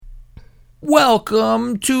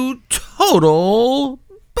Welcome to Total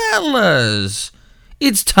Bellas.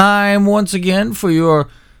 It's time once again for your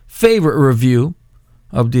favorite review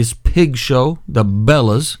of this pig show, the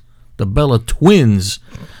Bellas, the Bella Twins,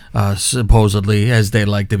 supposedly, as they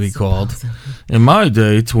like to be called. In my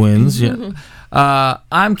day, twins. Yeah.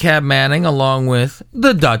 I'm Cab Manning, along with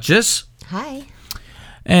the Duchess. Hi.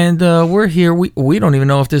 And we're here. We don't even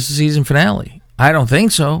know if this is season finale. I don't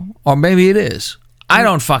think so. Or maybe it is. I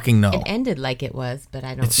don't fucking know. It ended like it was, but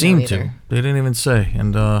I don't know. It seemed to. They didn't even say.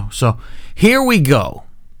 And so here we go.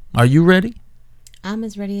 Are you ready? I'm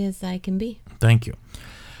as ready as I can be. Thank you.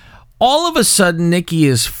 All of a sudden, Nikki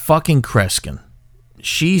is fucking Kreskin.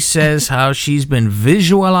 She says how she's been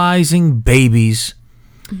visualizing babies.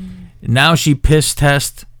 Now she piss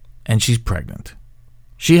test and she's pregnant.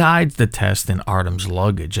 She hides the test in Artem's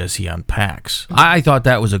luggage as he unpacks. I thought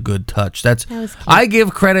that was a good touch. That was cute. I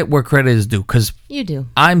give credit where credit is due, because you do.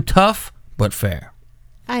 I'm tough but fair.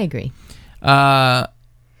 I agree.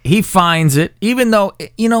 He finds it, even though,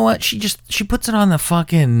 you know what? She puts it on the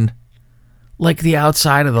fucking, like the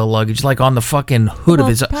outside of the luggage, like on the fucking hood of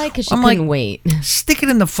his. Probably because she couldn't wait. Stick it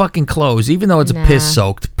in the fucking clothes, even though it's piss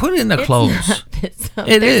soaked. Put it in the clothes. Not piss soaked.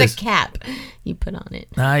 There's a cap you put on it.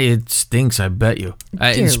 It stinks, I bet you.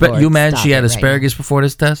 Lord, you imagine she had asparagus before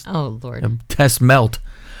this test? Oh, Lord. The test melt.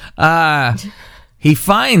 He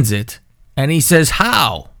finds it, and he says,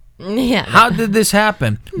 how? Yeah. How did this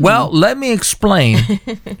happen? Well, let me explain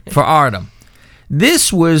for Artem.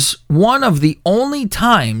 This was one of the only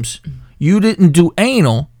times you didn't do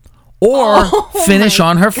anal or finish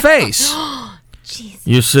on her face. Jesus.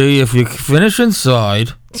 You see, if you finish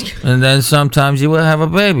inside, and then sometimes you will have a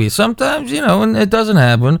baby. Sometimes, and it doesn't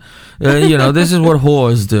happen. This is what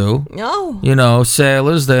whores do. No.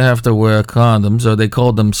 Sailors, they have to wear condoms, or they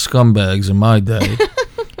called them scumbags in my day.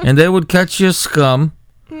 And they would catch your scum.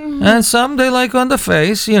 And some they like on the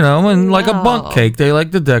face, and like a bunk cake they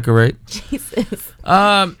like to decorate. Jesus.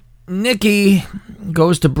 Nikki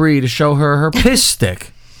goes to Bree to show her piss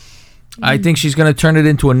stick. I think she's going to turn it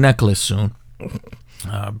into a necklace soon.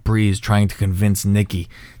 Bree is trying to convince Nikki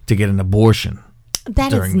to get an abortion.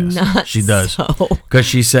 That is not She does. So. Because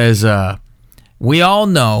she says, we all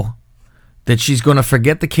know that she's going to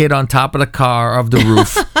forget the kid on top of the car of the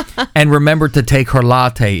roof and remember to take her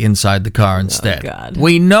latte inside the car instead. Oh, God.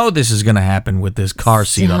 We know this is going to happen with this car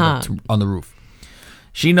seat on the roof.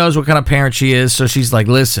 She knows what kind of parent she is, so she's like,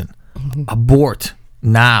 listen, abort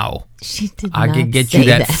now. She did I not can get say you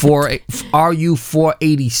that that.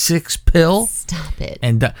 RU486 pill. Stop it.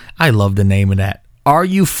 And I love the name of that.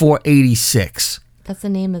 RU486. That's the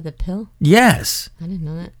name of the pill? Yes. I didn't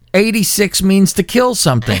know that. 86 means to kill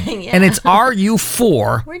something. Yeah. And it's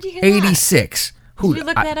RU486. Where'd you hear that? Did you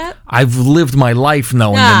look that up? I've lived my life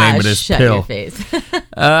knowing the name of this shut pill. Your face.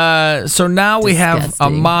 So now we have a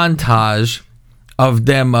Disgusting. montage of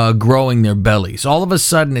them growing their bellies. All of a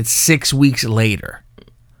sudden, it's 6 weeks later.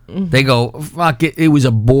 They go, fuck it, it was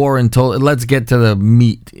a bore until, let's get to the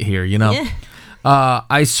meat here, Yeah.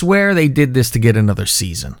 I swear they did this to get another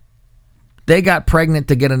season. They got pregnant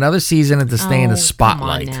to get another season and to stay in the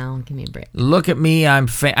spotlight. Come on now, give me a break. Look at me,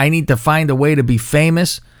 I need to find a way to be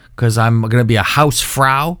famous because I'm going to be a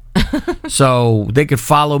housefrau, so they could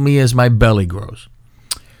follow me as my belly grows.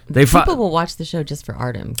 People will watch the show just for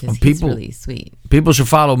Artem because he's really sweet. People should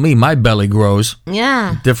follow me. My belly grows.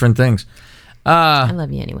 Yeah. Different things. I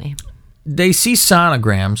love you anyway. They see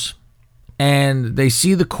sonograms, and they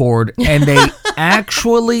see the cord, and they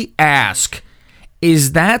actually ask,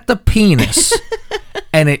 is that the penis?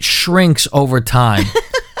 And it shrinks over time.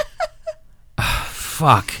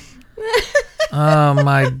 Fuck. Oh,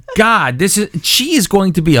 my God. She is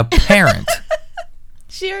going to be a parent.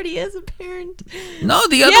 She already is a parent. No,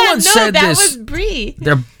 the other one said that this. Was Bree.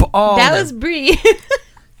 That was Bree.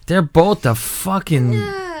 They're both the fucking...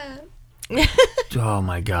 Oh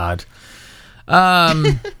my God.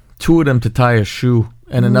 Two of them to tie a shoe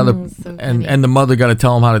and another so and the mother got to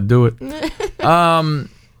tell them how to do it.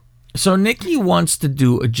 So Nikki wants to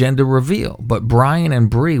do a gender reveal, but Brian and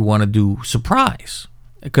Bree want to do surprise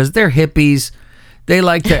because they're hippies. They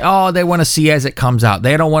like to they want to see as it comes out.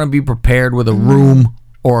 They don't want to be prepared with a room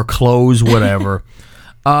or clothes, whatever.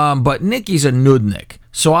 But Nikki's a nudnik.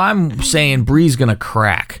 So I'm saying Bree's going to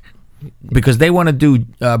crack because they want to do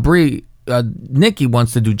Nikki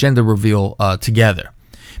wants to do gender reveal together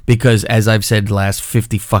because, as I've said the last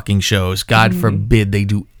 50 fucking shows, God forbid they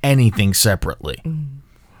do anything separately.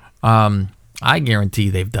 I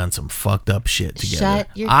guarantee they've done some fucked up shit together. Shut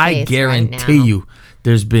your I face guarantee right now. you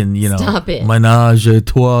there's been, Stop it. menage a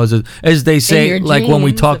trois, as they say, your like when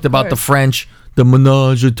we dreams, talked of about the course. French, the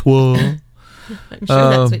menage a trois. I'm sure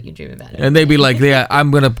that's what you dream about. And they'd be like, yeah,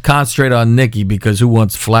 I'm going to concentrate on Nikki because who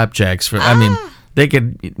wants flapjacks? I mean, they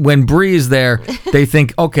could, when Bree is there, they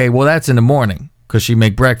think, okay, well, that's in the morning because she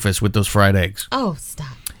make breakfast with those fried eggs. Oh,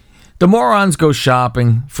 stop. The morons go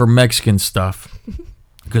shopping for Mexican stuff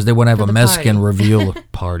because they want to have a Mexican reveal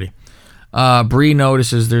party. Bree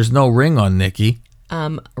notices there's no ring on Nikki.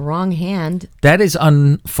 Wrong hand. That is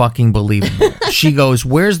unfucking believable. She goes,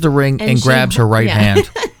 where's the ring? And grabs her right hand.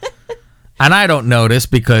 And I don't notice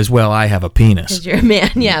because, well, I have a penis. Because you're a man,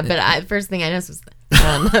 yeah. But first thing I noticed was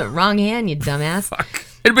wrong hand, you dumbass. Fuck.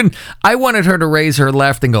 I wanted her to raise her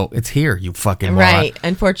left and go, it's here, you fucking moron. Right.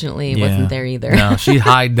 Unfortunately, it wasn't there either. No, she'd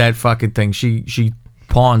hide that fucking thing. She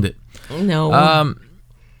pawned it. No.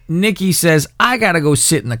 Nikki says, I got to go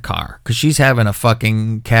sit in the car because she's having a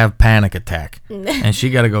fucking calf panic attack. And she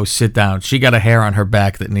got to go sit down. She got a hair on her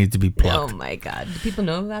back that needs to be plucked. Oh, my God. Do people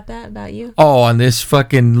know about that, about you? Oh, on this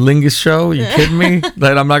fucking Lingus show? You kidding me?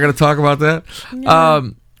 That I'm not going to talk about that?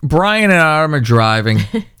 No. Brian and Adam are driving,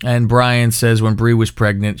 and Brian says when Bree was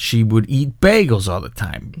pregnant, she would eat bagels all the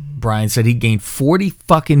time. Brian said he gained 40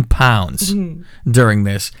 fucking pounds during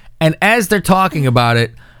this. And as they're talking about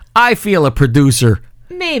it, I feel a producer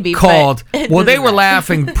maybe called. Well, they were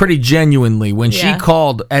laughing pretty genuinely when she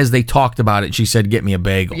called as they talked about it. She said, get me a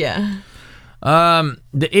bagel. Yeah.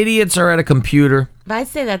 The idiots are at a computer. But I'd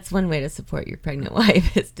say that's one way to support your pregnant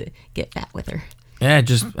wife is to get fat with her. Yeah,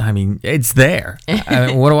 it's there.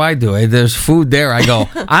 What do? There's food there. I go,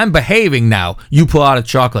 I'm behaving now. You pull out a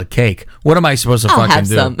chocolate cake. What am I supposed to fucking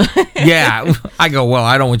do? Some. Yeah. I go, well,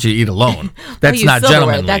 I don't want you to eat alone. That's not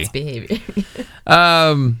gentlemanly. That's behavior.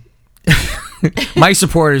 My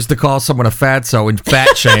support is to call someone a fatso and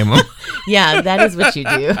fat shame them. Yeah, that is what you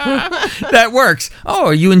do. That works. Oh,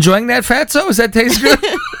 are you enjoying that fatso? Does that taste good?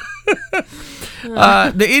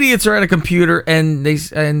 The idiots are at a computer and they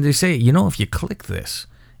say, if you click this,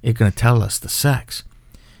 it's going to tell us the sex.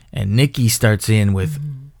 And Nikki starts in with,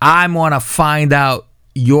 I want to find out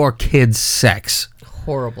your kid's sex.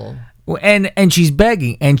 Horrible. And she's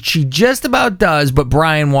begging, and she just about does, but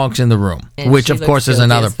Brian walks in the room, and which of course is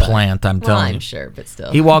another plant, I'm telling you. I'm sure, but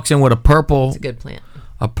still. He walks in with a purple. It's a good plant.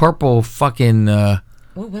 A purple fucking.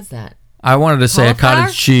 What was that? I wanted to say a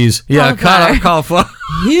cottage cheese. Yeah, cauliflower.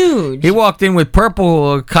 Huge. He walked in with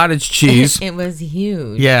purple cottage cheese. It was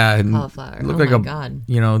huge. Yeah. Cauliflower. It looked like God.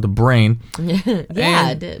 The brain.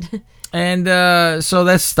 It did. And so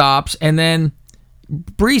that stops. And then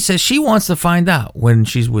Bree says she wants to find out when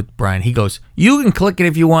she's with Brian. He goes, you can click it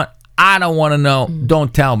if you want. I don't want to know.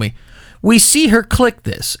 Don't tell me. We see her click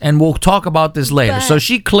this, and we'll talk about this later. So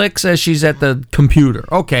she clicks as she's at the computer.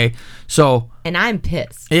 Okay, so... And I'm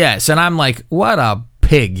pissed. Yes, and I'm like, what a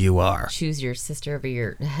pig you are. Choose your sister over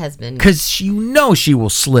your husband. Because she will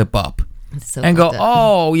slip up so and go,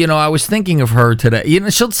 I was thinking of her today.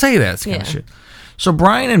 She'll say that kind of shit. So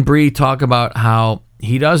Brian and Bree talk about how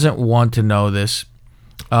he doesn't want to know this,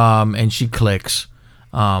 and she clicks.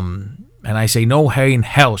 And I say, no way in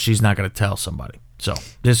hell she's not going to tell somebody. So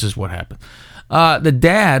this is what happened. The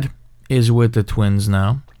dad is with the twins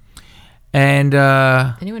now. And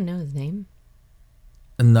anyone know his name?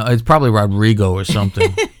 No, it's probably Rodrigo or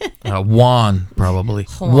something. Juan, probably.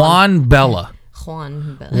 Juan Bella.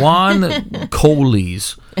 Juan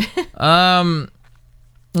Coles.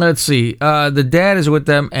 Let's see. The dad is with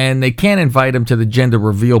them, and they can't invite him to the gender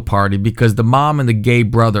reveal party because the mom and the gay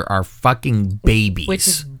brother are fucking babies. Which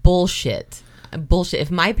is bullshit.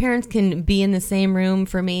 If my parents can be in the same room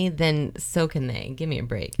for me, then so can they. Give me a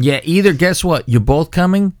break. Yeah, either guess what? You're both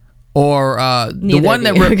coming, or the one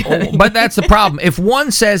that... but that's the problem. If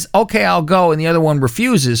one says, okay, I'll go, and the other one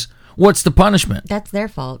refuses, what's the punishment? That's their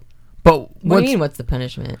fault. But what do you mean, what's the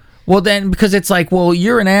punishment? Well, then, because it's like, well,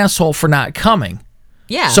 you're an asshole for not coming.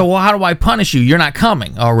 Yeah. So how do I punish you? You're not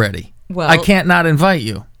coming already. Well, I can't not invite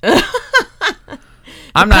you.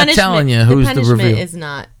 I'm not telling you who's the reveal. Is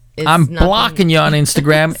not... I'm blocking you on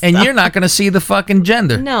Instagram, and you're not going to see the fucking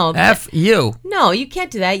gender. No. F you. No, you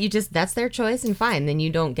can't do that. That's their choice, and fine. Then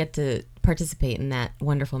you don't get to participate in that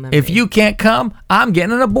wonderful memory. If you can't come, I'm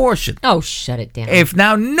getting an abortion. Oh, shut it down. If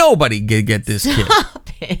now nobody can get this kid,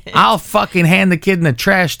 it. I'll fucking hand the kid in the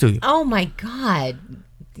trash to you. Oh, my God.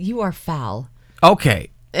 You are foul.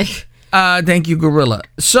 Okay. Thank you, Gorilla.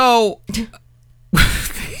 So...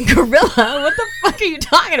 Gorilla? What the fuck are you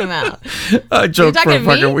talking about? A joke for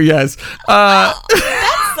fucking... Yes.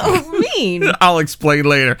 That's so mean. I'll explain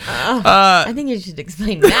later. I think you should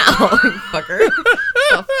explain now, fucker.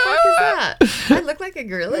 The fuck is that? Do I look like a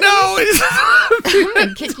gorilla? No, I'm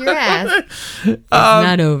gonna kick your ass. It's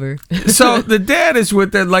not over. So the dad is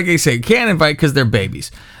with them, like I say, can't invite because they're babies.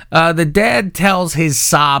 The dad tells his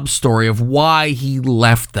sob story of why he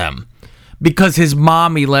left them. Because his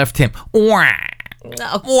mommy left him. Wah.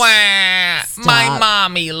 No. Wah. My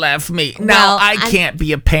mommy left me. Now, I can't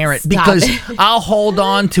be a parent because I'll hold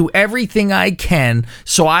on to everything I can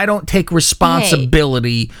so I don't take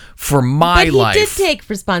responsibility for my life. But he did take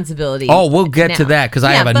responsibility. Oh, we'll get to that because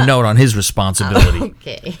I have a note on his responsibility.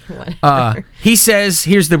 Okay, whatever. He says,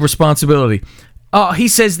 here's the responsibility. He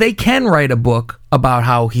says they can write a book about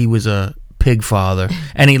how he was a pig father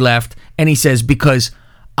and he left. And he says, because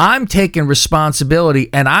I'm taking responsibility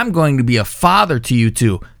and I'm going to be a father to you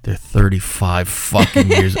two. They're 35 fucking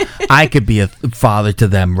years. I could be a father to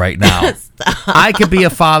them right now. I could be a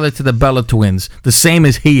father to the Bella twins, the same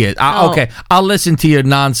as he is. Okay, I'll listen to your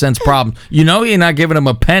nonsense problem. You know you're not giving them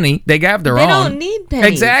a penny. They have their own. They don't need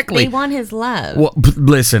pennies. Exactly. They want his love. Well,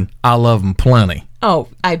 listen, I love them plenty. Oh,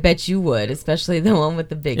 I bet you would, especially the one with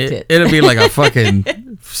the big tits. It'll be like a fucking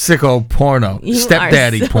sicko porno,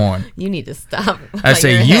 stepdaddy porn. You need to stop. I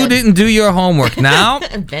say, you didn't do your homework. Now,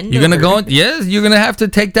 you're going to go, yes, you're going to have to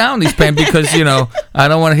take down these pants because, I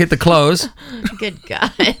don't want to hit the clothes. Good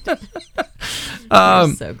God.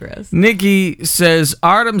 So gross. Nikki says,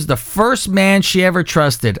 Artem's the first man she ever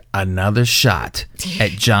trusted. Another shot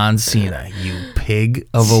at John Cena, you pig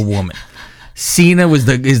of a woman. Cena is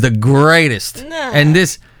the greatest. And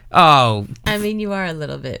this, I mean, you are a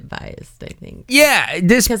little bit biased, I think. Yeah,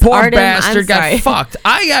 this poor Artem, bastard got fucked.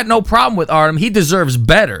 I got no problem with Artem. He deserves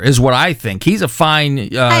better, is what I think. He's a fine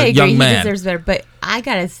I agree, young man. He deserves better, but I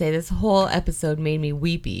gotta say, this whole episode made me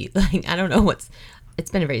weepy. Like, I don't know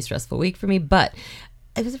it's been a very stressful week for me, but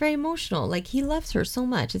it was very emotional. Like, he loves her so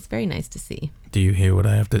much. It's very nice to see. Do you hear what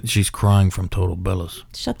I have to? She's crying from total bellows.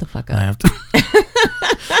 Shut the fuck up. I have to.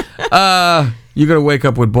 You're going to wake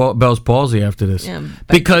up with Bell's palsy after this. Yeah,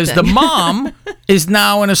 because the mom is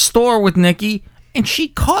now in a store with Nikki, and she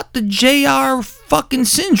caught the JR fucking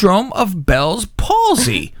syndrome of Bell's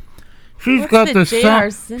palsy. She's got the JR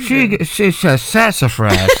syndrome? She's a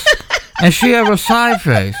sassafras, and she have a side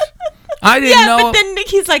face. I didn't know. Yeah, but then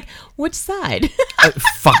Nikki's like, which side?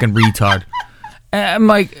 Fucking retard. I'm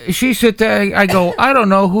like, she sit there. I go, I don't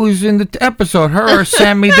know who's in the episode, her or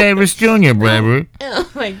Sammy Davis Jr., baby.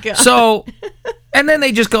 Oh my God. So, and then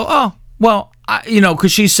they just go, oh, well,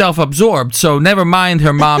 because she's self-absorbed. So never mind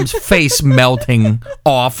her mom's face melting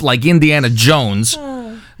off like Indiana Jones.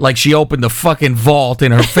 Like she opened the fucking vault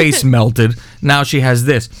and her face melted. Now she has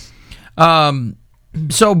this.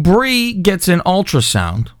 So Bree gets an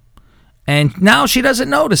ultrasound. And now she doesn't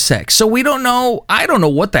notice sex. So we don't know. I don't know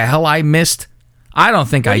what the hell I missed. I don't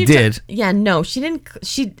think I did. Yeah, no, she didn't.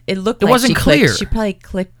 It looked it like wasn't she clear. Clicked. She probably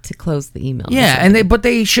clicked to close the email. Yeah, but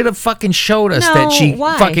they should have fucking showed us that she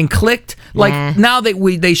fucking clicked. Like now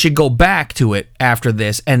that they should go back to it after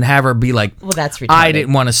this and have her be like, well, that's retarded. I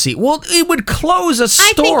didn't want to see. Well, it would close a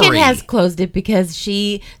story. I think it has closed it because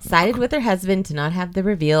she sided with her husband to not have the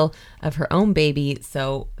reveal of her own baby.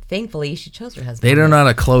 So thankfully, she chose her husband. They don't know how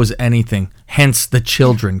to close anything. Hence the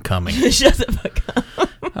children coming. Shut the fuck up.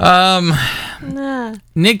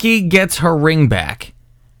 Nikki gets her ring back.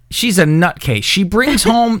 She's a nutcase. She brings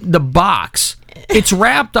home the box. It's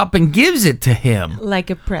wrapped up and gives it to him. Like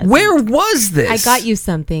a present. Where was this? I got you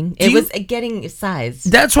something. It was getting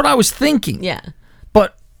sized. That's what I was thinking. Yeah.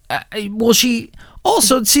 But, she...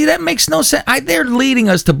 Also, see, that makes no sense. They're leading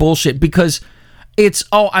us to bullshit because... It's,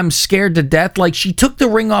 I'm scared to death. Like, she took the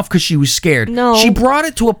ring off because she was scared. No. She brought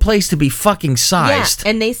it to a place to be fucking sized.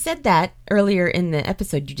 Yeah, and they said that earlier in the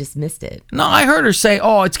episode. You just missed it. No, I heard her say,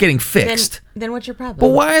 it's getting fixed. Then what's your problem? But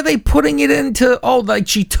why are they putting it into, like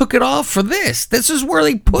she took it off for this? This is where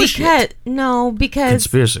they push it. No, because...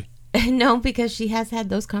 Conspiracy. No, because she has had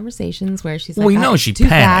those conversations where she's like, we know she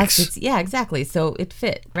panics. Yeah, exactly. So it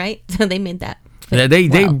fit, right? So they made that. Yeah,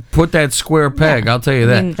 they put that square peg, I'll tell you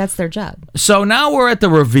that. I mean, that's their job. So now we're at the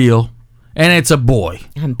reveal, and it's a boy.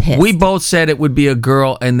 I'm pissed. We both said it would be a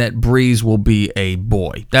girl and that Breeze will be a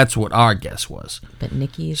boy. That's what our guess was. But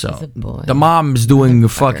Nikki's is a boy. The mom's doing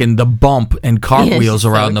the bump and cartwheels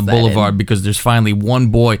around the boulevard because there's finally one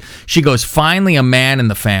boy. She goes, finally a man in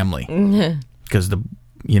the family. Because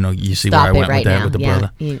you see where I went with that with the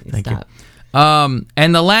brother. Thank you.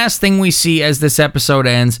 And the last thing we see as this episode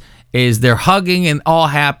ends is they're hugging and all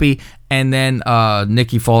happy, and then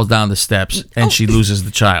Nikki falls down the steps and she loses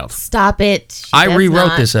the child. Stop it. I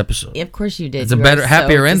rewrote this episode. Of course you did. It's a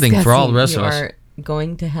happier ending for all the rest of us. You are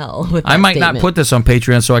going to hell with that I might statement. not put this on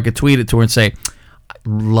Patreon so I could tweet it to her and say,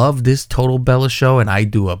 love this Total Bella show, and I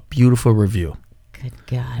do a beautiful review. Good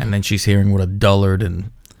God. And then she's hearing what a dullard,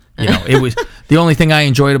 and it was the only thing I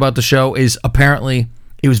enjoyed about the show is apparently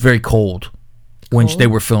it was very cold. when they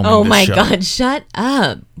were filming Oh this my show. God! Shut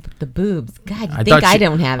up. The boobs. God, you think thought I she-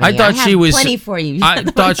 don't have I any? thought have she was- plenty for you. I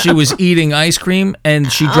thought she was eating ice cream,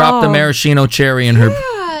 and she dropped the Oh. maraschino cherry in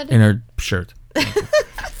God. her shirt.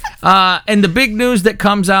 And the big news that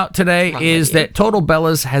comes out today is that Total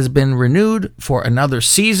Bellas has been renewed for another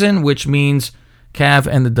season, which means Cav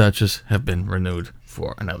and the Duchess have been renewed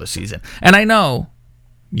for another season. And I know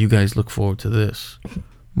you guys look forward to this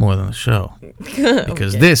more than the show,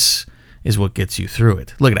 because this is what gets you through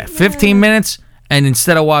it. Look at that, 15 minutes, and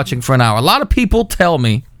instead of watching for an hour. A lot of people tell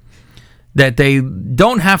me that they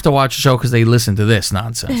don't have to watch the show because they listen to this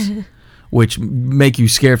nonsense, which make you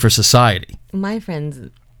scared for society. My friends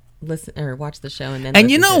listen or watch the show and then.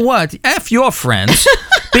 And you listen know to it. what? F your friends,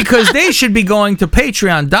 because they should be going to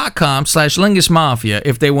patreon.com/Lingus Mafia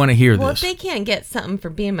if they want to hear Well, this. if they can't get something for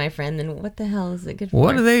being my friend, then what the hell is it good for?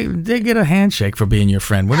 What do they get a handshake for being your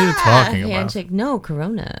friend? What are you talking about? Handshake? No,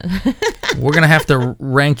 Corona. We're going to have to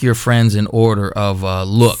rank your friends in order of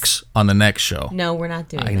looks on the next show. No, we're not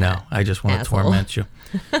doing I that. know. I just want to Asshole. torment you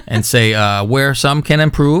and say where some can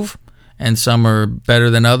improve and some are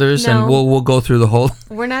better than others, and No. we'll go through the whole.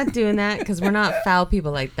 We're not doing that because we're not foul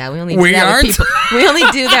people like that. We only We do that aren't? with people. We only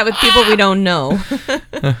do that with people we don't know.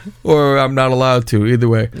 Or I'm not allowed to. Either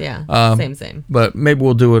way. Yeah, same. But maybe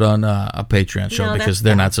we'll do it on a Patreon show No, because that's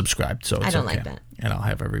they're bad. not subscribed. So it's I don't okay. like that. And I'll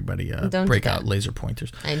have everybody Don't do break that. out laser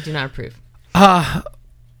pointers. I do not approve.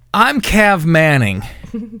 I'm Cav Manning.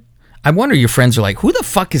 I wonder your friends are like, who the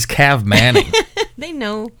fuck is Cav Manning? They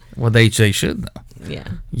know. Well, they should know. Yeah.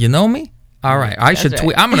 You know me? All right. I should right.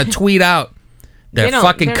 tweet. I'm going to tweet out They that don't-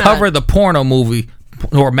 fucking they're cover not- of the porno movie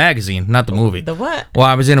or magazine, not the movie. The what? Well,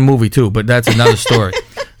 I was in a movie too, but that's another story.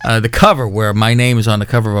 The cover where my name is on the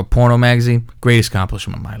cover of a porno magazine, greatest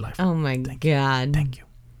accomplishment of my life. Oh my God. Thank you.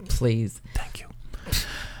 Please. Thank you.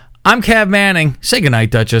 I'm Cav Manning. Say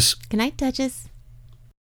goodnight, Duchess. Good night, Duchess.